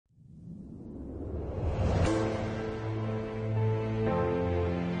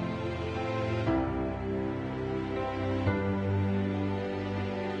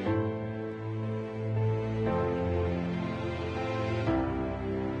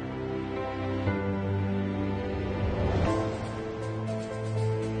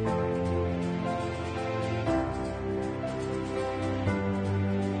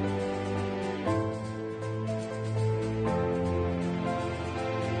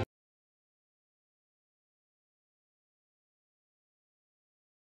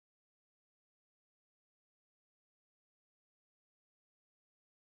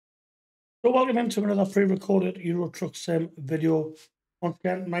So welcome into another pre-recorded Euro Truck Sim video. Once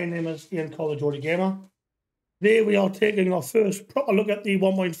again, my name is Ian Collar Geordie Gamer. Today we are taking our first proper look at the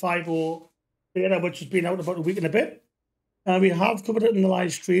 1.50 beta, which has been out about a week and a bit. We have covered it in the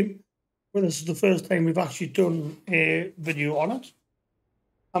live stream, but this is the first time we've actually done a video on it.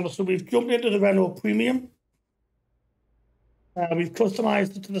 So we've jumped into the Renault Premium. We've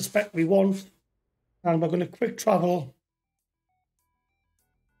customized it to the spec we want, and we're going to quick travel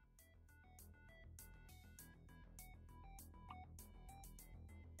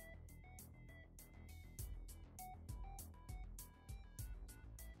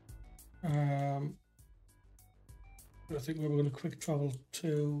I think we were going to quick travel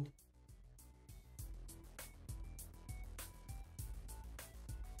to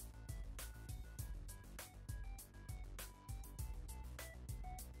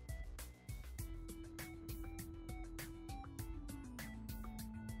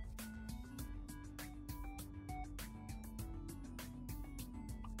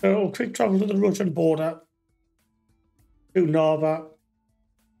quick travel to the Russian border to Narva.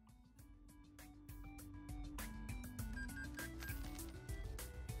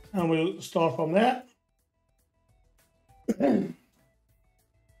 And we'll start from there. So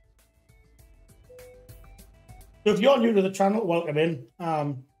if you're new to the channel, welcome in.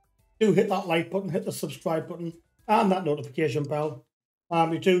 Do hit that like button, hit the subscribe button, and that notification bell.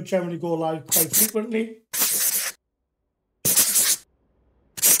 We do generally go live quite frequently.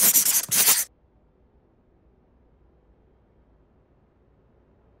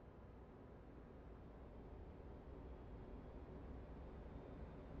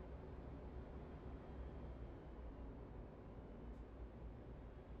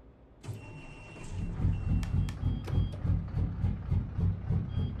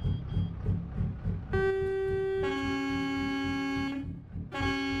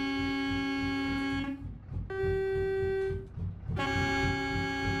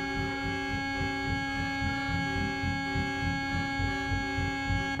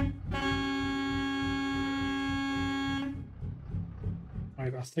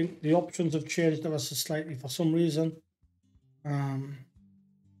 Right, I think the options have changed ever so slightly for some reason.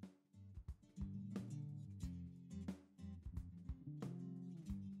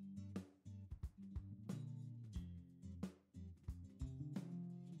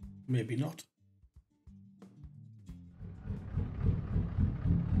 Maybe not.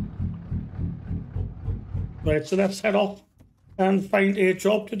 Right, so let's head off and find a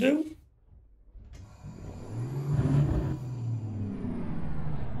job to do.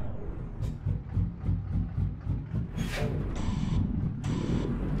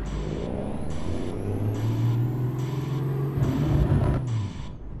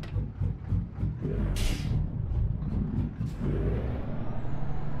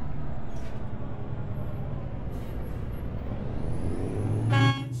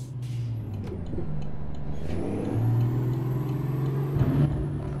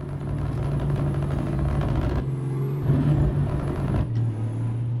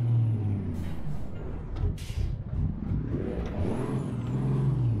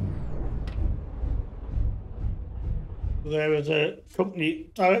 There is a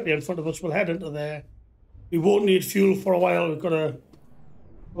company directly in front of us. We'll head into there. We won't need fuel for a while. We've got a...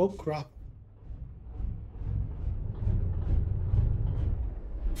 Oh, crap.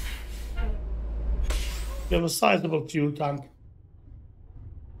 We have a sizable fuel tank.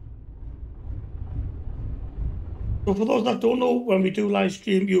 So for those that don't know, when we do live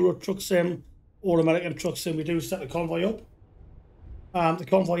stream Euro Truck Sim or American Truck Sim, we do set the convoy up. The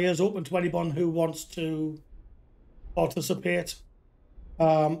convoy is open to anyone who wants to participate.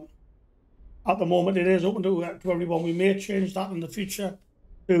 At the moment, it is open to everyone. We may change that in the future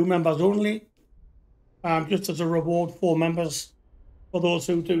to members only, just as a reward for members, for those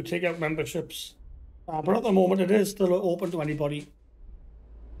who do take out memberships. But at the moment, it is still open to anybody.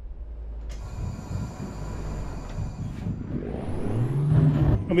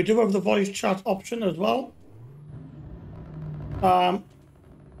 And we do have the voice chat option as well, via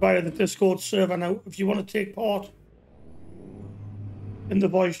the Discord server. Now, if you want to take part in the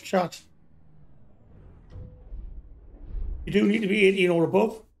voice chat, you do need to be 18 or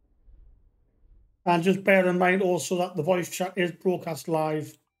above. And just bear in mind also that the voice chat is broadcast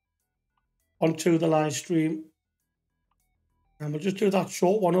live onto the live stream. And we'll just do that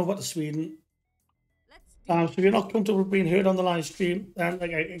short one over to Sweden. So if you're not comfortable being heard on the live stream, then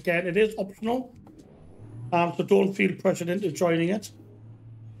again, it is optional. So don't feel pressured into joining it.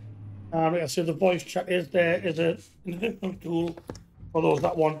 Like I said, the voice chat is there as an additional tool for those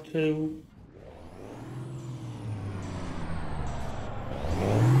that want to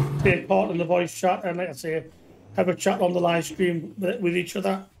take part in the voice chat and, like I say, have a chat on the live stream with each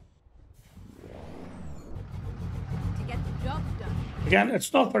other. To get the job done. Again,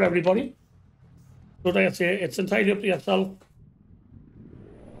 it's not for everybody. So, like I say, it's entirely up to yourself.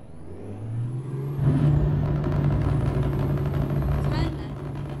 Turn left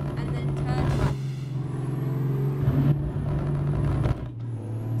and then turn right.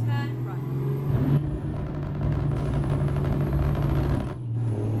 Turn right.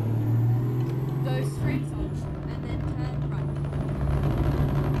 Go straight on and then turn right.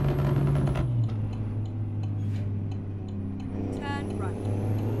 Turn right.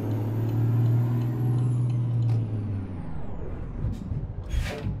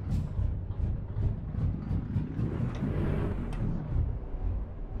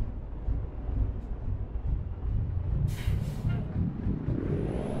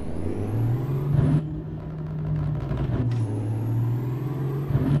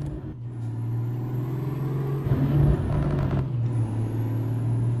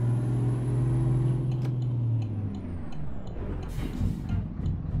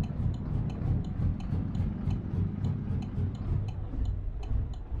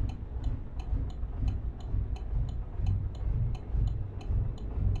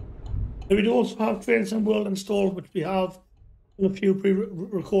 We do also have Train Sim World installed, which we have in a few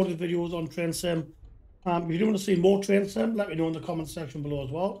pre-recorded videos on Train Sim. If you do want to see more Train Sim, let me know in the comments section below as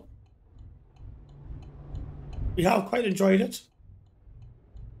well. We have quite enjoyed it.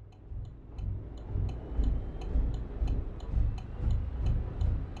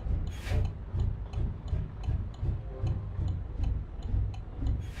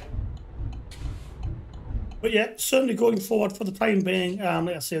 But yeah, certainly going forward for the time being,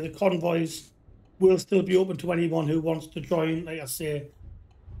 like I say, the convoys will still be open to anyone who wants to join. Like I say,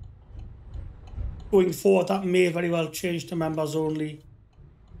 going forward, that may very well change to members only.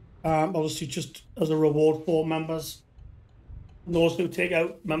 Obviously, just as a reward for members and those who take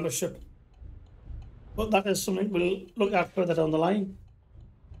out membership. But that is something we'll look at further down the line.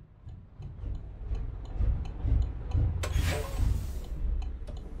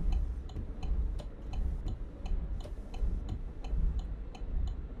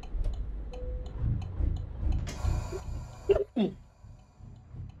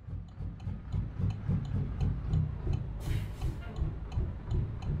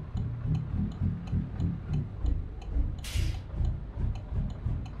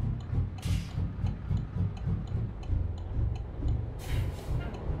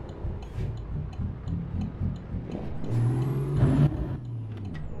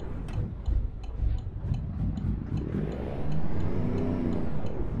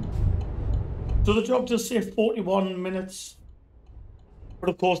 So the job does say 41 minutes, but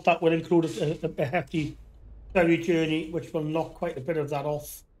of course that will include a hefty ferry journey, which will knock quite a bit of that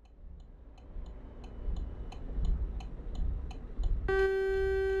off.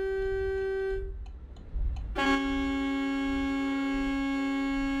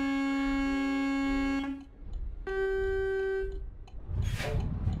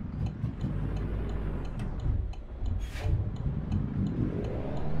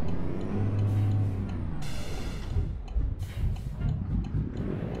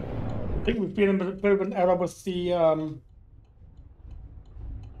 I think we've been in a bit of an error with the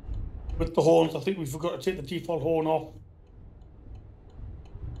horns. I think we forgot to take the default horn off.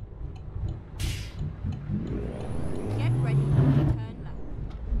 Get ready. Turn left.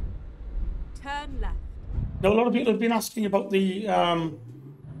 Turn left. Now, a lot of people have been asking about the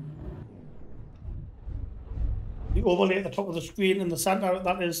overlay at the top of the screen in the center.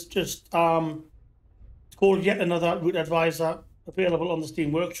 That is just it's called Yet Another Route Advisor, available on the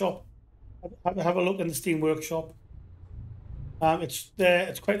Steam Workshop. Have a look in the Steam Workshop. It's there.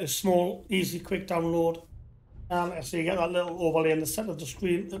 It's quite a small, easy, quick download. So you get that little overlay in the center of the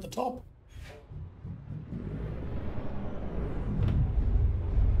screen at the top.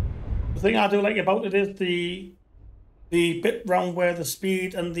 The thing I do like about it is the bit round where the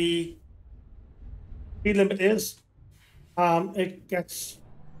speed and the speed limit is. It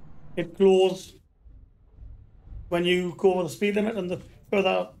glows when you go over the speed limit, and the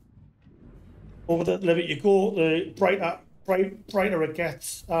further over the limit you go, the brighter it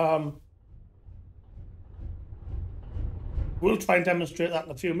gets. We'll try and demonstrate that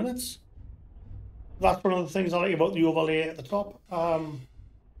in a few minutes. That's one of the things I like about the overlay at the top. And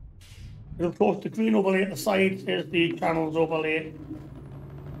of course, the green overlay at the side is the channels overlay.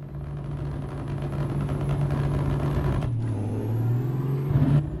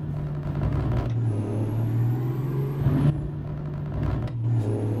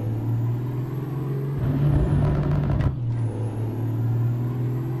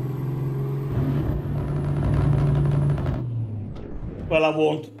 Well, I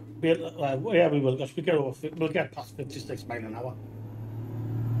won't. Yeah, we will, because we'll get past 56 miles an hour.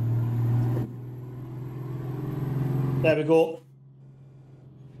 There we go.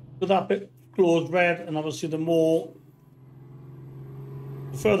 So that bit glows red, and obviously the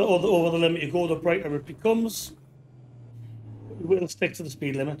further over the limit you go, the brighter it becomes. We will stick to the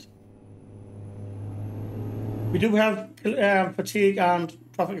speed limit. We do have fatigue and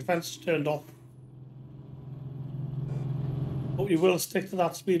traffic offences turned off, but we will stick to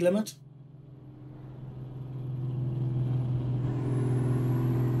that speed limit.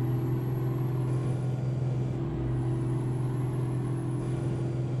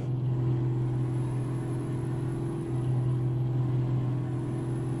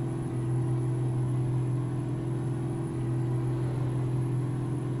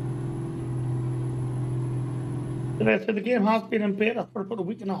 So the game has been in beta for about a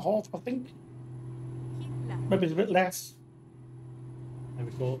week and a half, I think. Maybe it's a bit less. There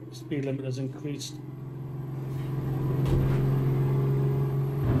we go. The speed limit has increased.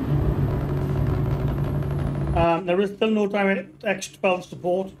 There is still no DirectX 12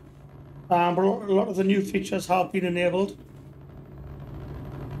 support, but a lot of the new features have been enabled.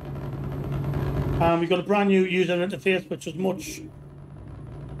 We've got a brand new user interface, which is in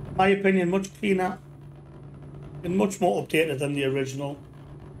my opinion, much cleaner and much more updated than the original.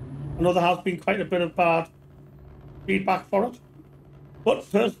 I know there has been quite a bit of bad feedback for it, but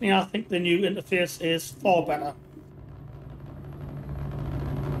personally I think the new interface is far better.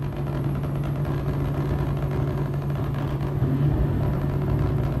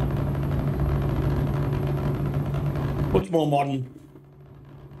 Much more modern.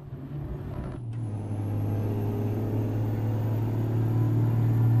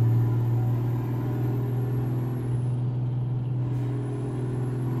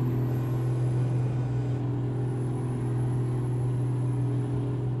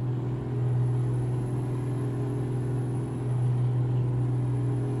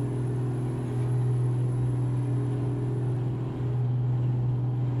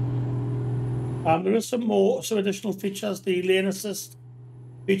 There is some additional features. The lane assist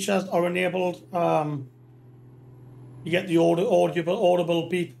features are enabled. You get the audible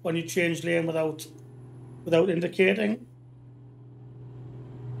beep when you change lane without indicating.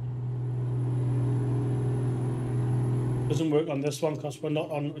 Doesn't work on this one because we're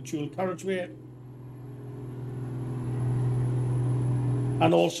not on a dual carriageway.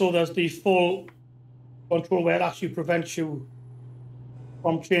 And also there's the full control where it actually prevents you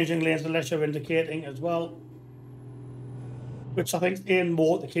from changing lanes unless you're indicating as well, which I think is aimed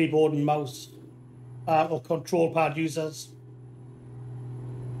more at the keyboard and mouse or control pad users.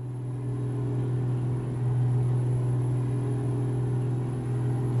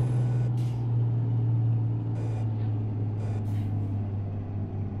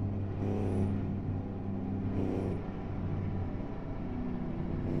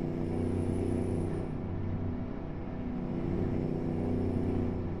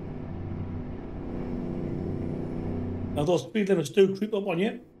 Now those speed limits do creep up on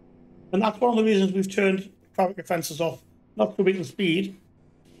you, and that's one of the reasons we've turned traffic offences off, not so we can speed,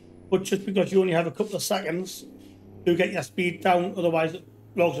 but just because you only have a couple of seconds to get your speed down, otherwise it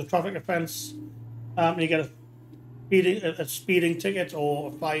logs a traffic offence and you get a speeding ticket or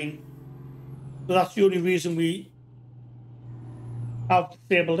a fine. So that's the only reason we have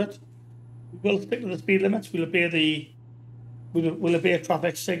disabled it. We will stick to the speed limits, we'll obey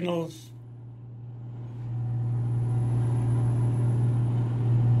traffic signals.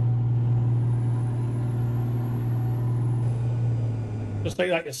 Just like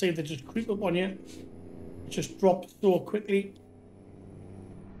that, you see they just creep up on you. It just drops so quickly.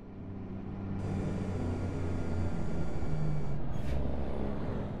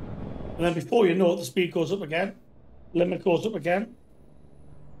 And then before you know it, the speed goes up again. Limit goes up again.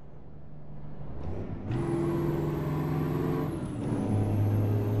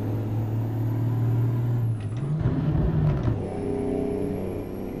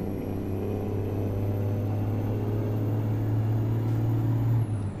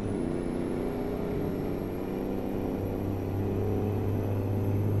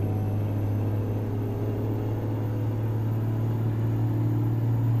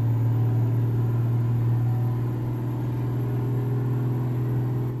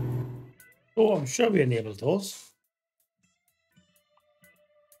 Oh, I'm sure we enabled those.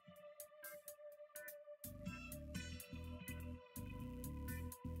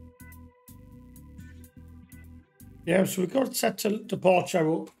 Yeah, so we've got it set to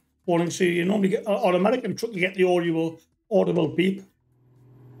departure warning. So you normally get on American truck, you get the audible beep.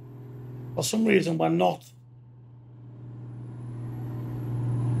 For some reason, we're not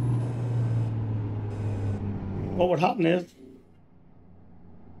what would happen is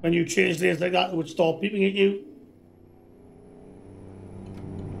when you change lanes like that, it would start beeping at you.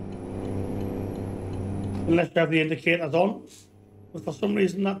 Unless you have the indicators on. But for some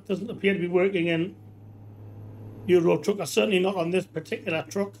reason that doesn't appear to be working in Euro truck, or certainly not on this particular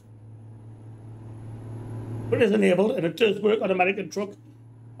truck. But it is enabled, and it does work on American truck.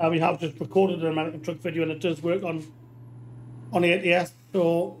 We have just recorded an American truck video, and it does work on ETS.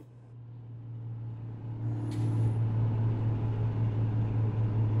 So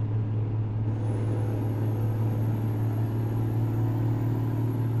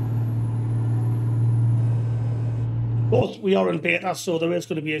of course we are in beta, so there is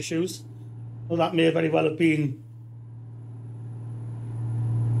going to be issues. So that may very well have been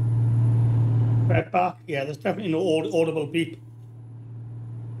fed back. Yeah, there's definitely no audible beep.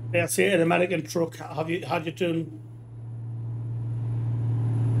 Let's say an American truck, had you done?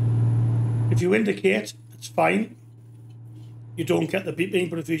 If you indicate, it's fine. You don't get the beeping,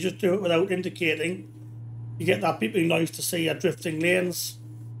 but if you just do it without indicating, you get that beeping noise to see your drifting lanes.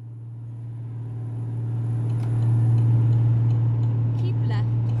 Keep left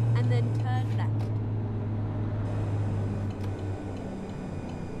and then turn left.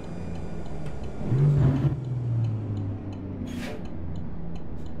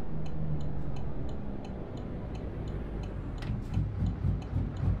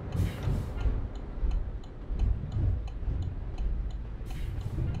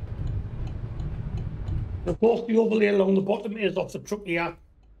 Of course, the overlay along the bottom is off the Truckee app.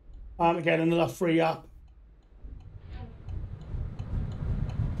 Again, another free app.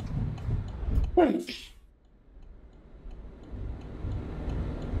 Turn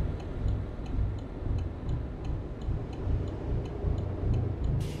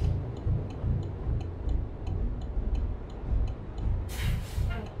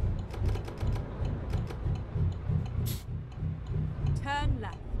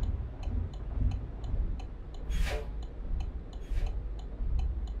left.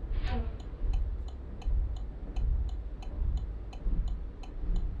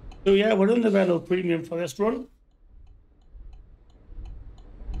 So yeah, we're in the Renault Premium for this run.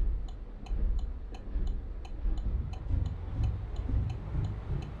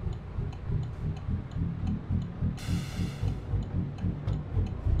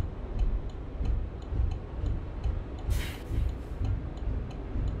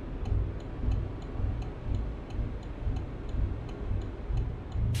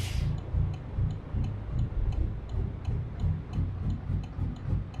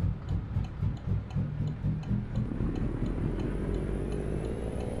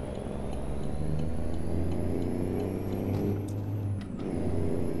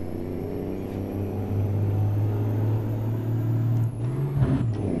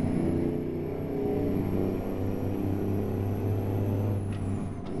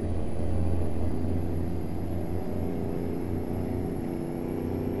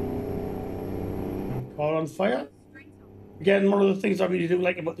 Car on fire. Again, one of the things I really do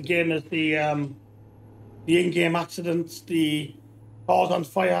like about the game is the in-game accidents, the cars on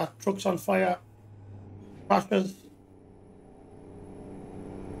fire, trucks on fire, crashes,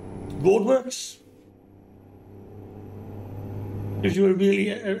 roadworks. Gives you a really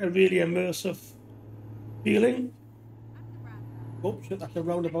immersive feeling. Oh shit, that's a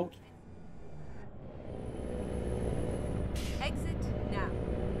roundabout. Exit now.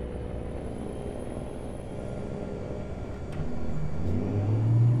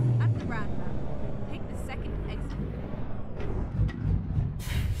 At the roundabout, take the second exit.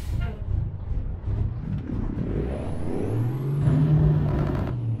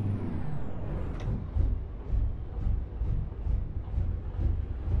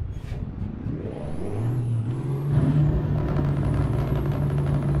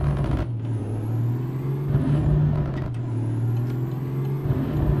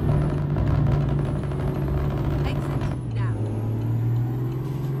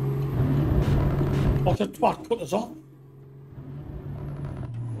 What a twat put us on.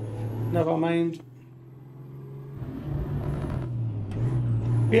 Never mind.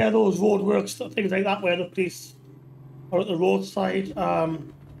 Yeah, those roadworks, things like that, where the police are at the roadside.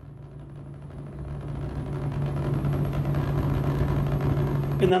 And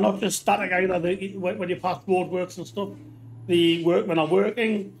they're not just static either. When you pass roadworks and stuff, the workmen are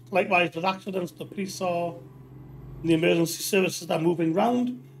working. Likewise with accidents, the police are, the emergency services are moving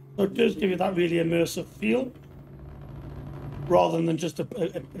round. So it does give you that really immersive feel, rather than just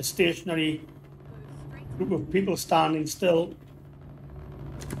a stationary group of people standing still.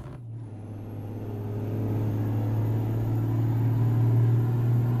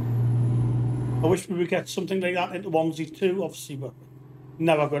 I wish we would get something like that into OMSI 2, obviously, but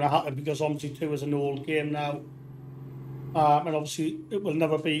never going to happen because OMSI 2 is an old game now. And obviously it will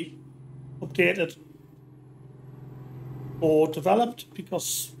never be updated or developed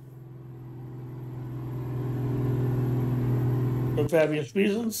because for various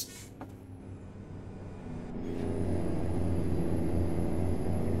reasons.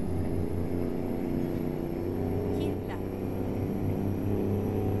 Keep left.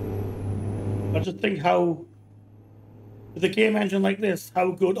 I just think how, with a game engine like this,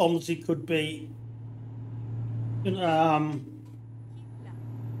 how good OMSI could be. Keep left.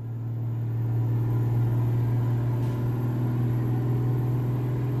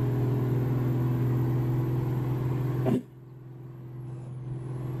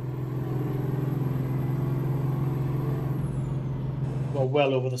 We're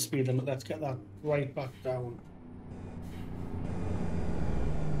well over the speed limit. Let's get that right back down.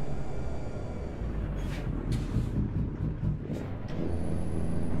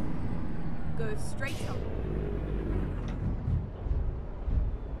 Go straight on.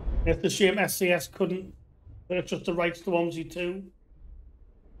 It's a shame SCS couldn't purchase the rights to OMSI 2.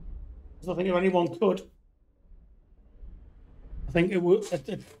 I don't think if anyone could. I think it would.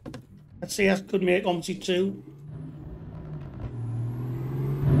 SCS could make OMSI 2.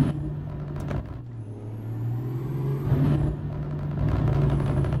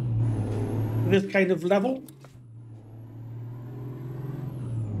 This kind of level.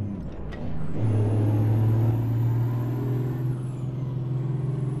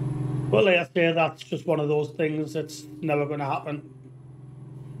 Well, like I say, that's just one of those things that's never going to happen.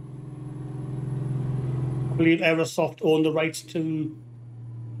 I believe Aerosoft own the rights to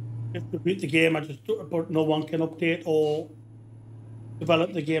distribute the game, but no one can update or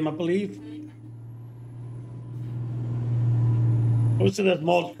develop the game, I believe. Obviously, there's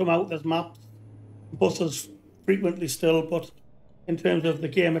mods come out, there's maps, buses frequently still, but in terms of the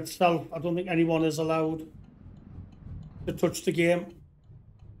game itself, I don't think anyone is allowed to touch the game.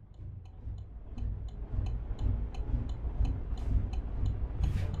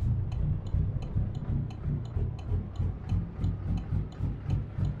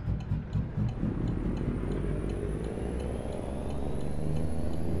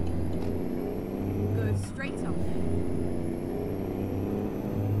 Go straight on.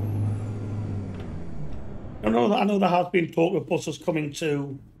 I know there has been talk of buses coming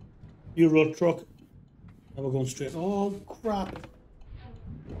to Euro Truck. Now we're going straight. Oh, crap.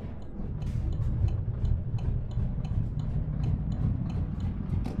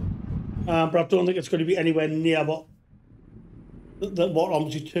 But I don't think it's going to be anywhere near what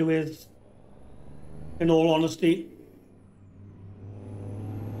OMSI 2 is, in all honesty.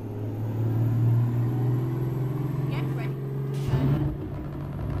 Get ready.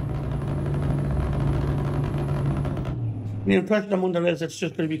 The impression I'm under is it's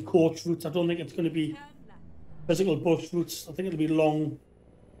just going to be coach routes. I don't think it's going to be Turn left. physical bus routes. I think it'll be long.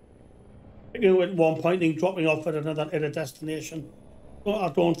 At one point, dropping off at a destination. But I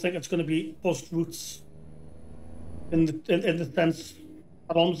don't think it's going to be bus routes in the sense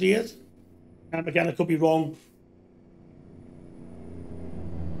that OMSI is. And again, I could be wrong.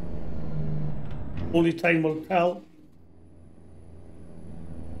 Only time will tell.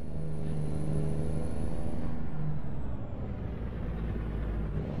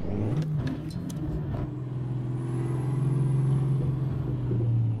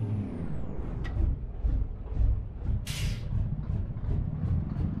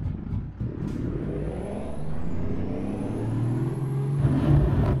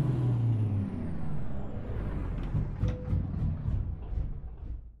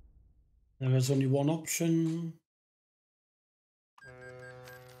 There is only one option.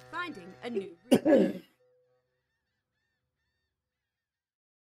 Finding a new route.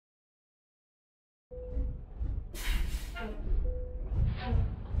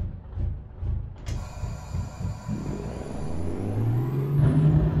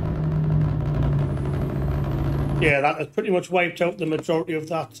 Yeah, that has pretty much wiped out the majority of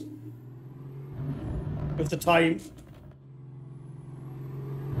that. Of the time.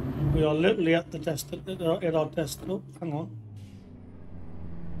 We are literally at the at our desktop. Oh, hang on.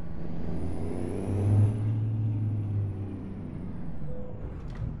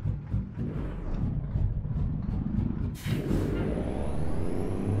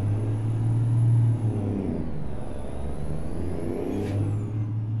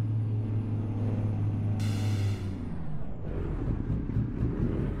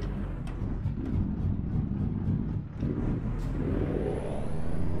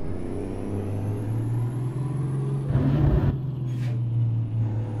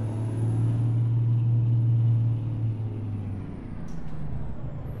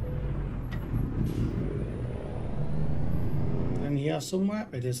 here somewhere.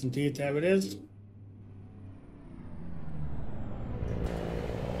 It is indeed, there it is.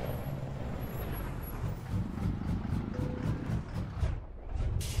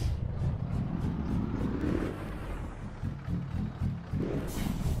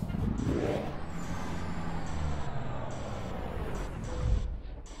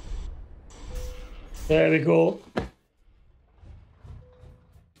 There we go.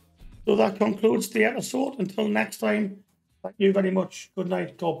 So that concludes the episode. Until next time, thank you very much. Good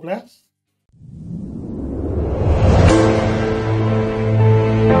night. God bless.